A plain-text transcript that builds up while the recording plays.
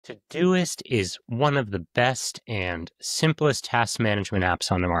Todoist is one of the best and simplest task management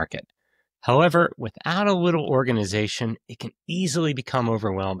apps on the market. However, without a little organization, it can easily become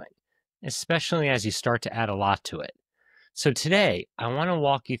overwhelming, especially as you start to add a lot to it. So today, I want to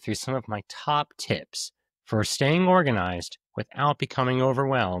walk you through some of my top tips for staying organized without becoming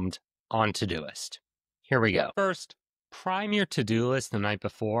overwhelmed on Todoist. Here we go. First, prime your to-do list the night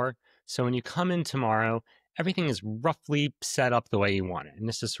before, so when you come in tomorrow, everything is roughly set up the way you want it. And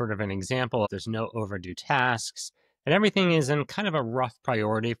this is sort of an example. There's no overdue tasks, and everything is in kind of a rough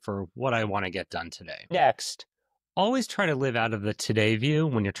priority for what I want to get done today. Next, always try to live out of the today view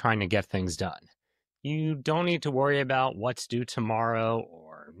when you're trying to get things done. You don't need to worry about what's due tomorrow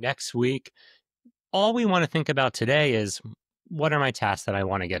or next week. All we want to think about today is, what are my tasks that I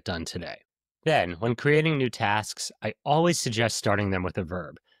want to get done today? Then, when creating new tasks, I always suggest starting them with a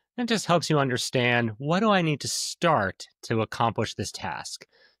verb. That just helps you understand, what do I need to start to accomplish this task?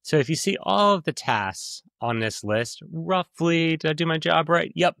 So if you see all of the tasks on this list, roughly, did I do my job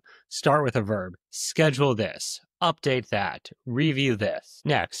right? Yep. Start with a verb. Schedule this. Update that. Review this.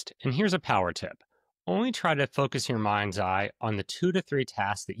 Next, and here's a power tip. Only try to focus your mind's eye on the 2 to 3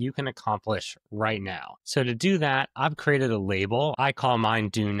 tasks that you can accomplish right now. So to do that, I've created a label. I call mine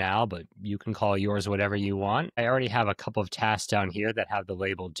Do Now, but you can call yours whatever you want. I already have a couple of tasks down here that have the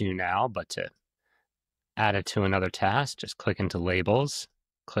label Do Now, but to add it to another task, just click into Labels,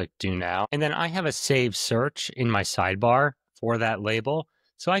 click Do Now. And then I have a Save Search in my sidebar for that label,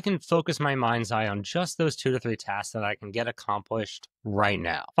 so I can focus my mind's eye on just those 2 to 3 tasks that I can get accomplished right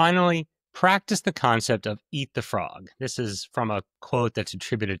now. Finally, practice the concept of eat the frog. This is from a quote that's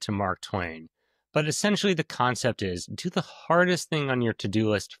attributed to Mark Twain. But essentially the concept is, do the hardest thing on your to-do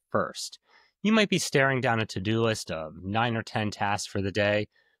list first. You might be staring down a to-do list of 9 or 10 tasks for the day,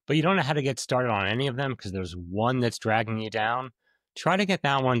 but you don't know how to get started on any of them because there's one that's dragging you down. Try to get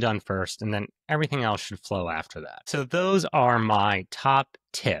that one done first, and then everything else should flow after that. So those are my top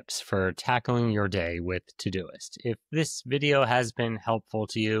tips for tackling your day with Todoist. If this video has been helpful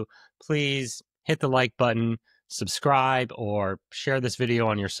to you, please hit the like button, subscribe, or share this video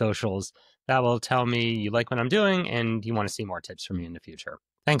on your socials. That will tell me you like what I'm doing and you want to see more tips from me in the future.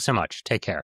 Thanks so much. Take care.